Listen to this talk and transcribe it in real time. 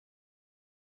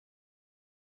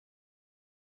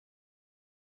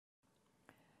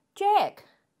Jack!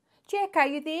 Jack, are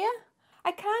you there?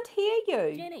 I can't hear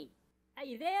you. Jenny, are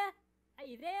you there? Are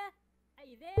you there? Are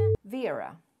you there?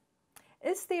 Vera,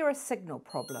 is there a signal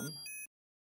problem?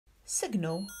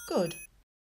 Signal, good.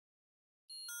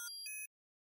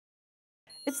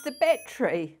 It's the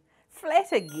battery.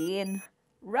 Flat again.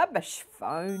 Rubbish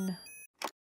phone.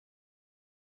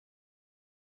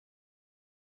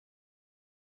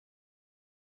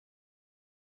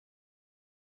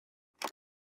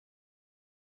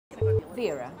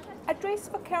 Vera, address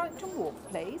for Carrington Walk,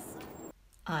 please.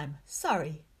 I'm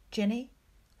sorry, Jenny.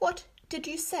 What did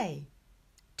you say?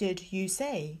 Did you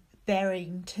say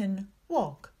Barrington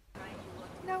Walk?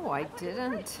 No, I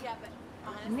didn't.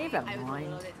 Never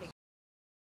mind.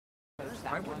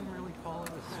 I wouldn't really call it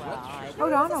a sweatshirt.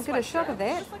 Hold on, I'll get a shot of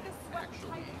that.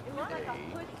 Actually, a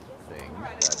thing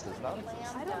that does not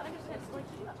exist.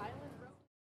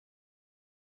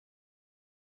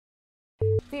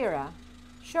 Vera,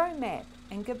 show map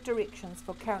and give directions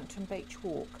for Carrington Beach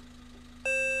Walk.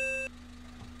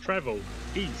 Travel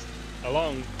east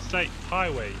along State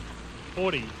Highway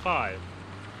 45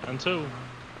 until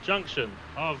junction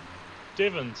of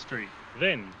Devon Street,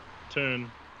 then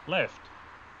turn left.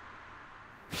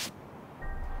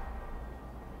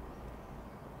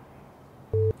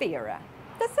 Vera,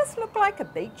 does this look like a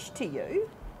beach to you?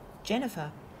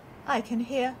 Jennifer, I can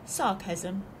hear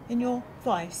sarcasm in your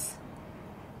voice.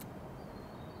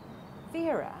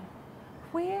 Vera,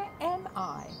 where am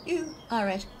I? You are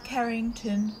at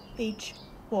Carrington Beach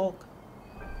Walk.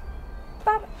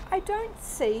 But I don't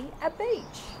see a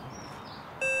beach.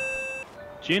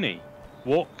 Jenny,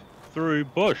 walk through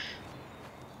bush.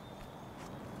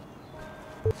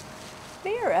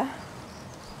 Vera,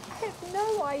 I have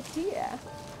no idea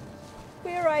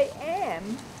where I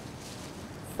am.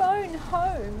 Phone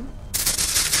home.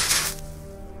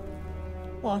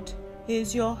 What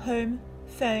is your home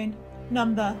phone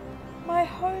number? My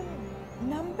home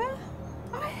number?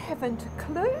 I haven't a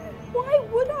clue. Why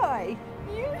would I?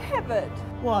 You have it.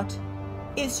 What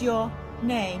is your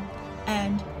name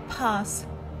and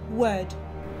password?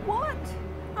 What?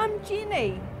 I'm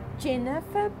Jenny.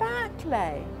 Jennifer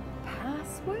Barclay.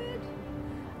 Password?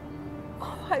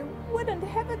 Oh, I wouldn't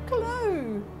have a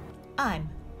clue. I'm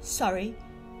sorry,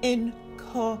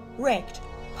 incorrect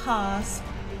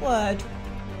password.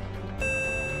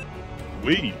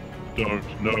 We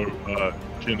don't know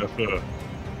Jennifer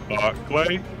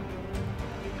Barclay.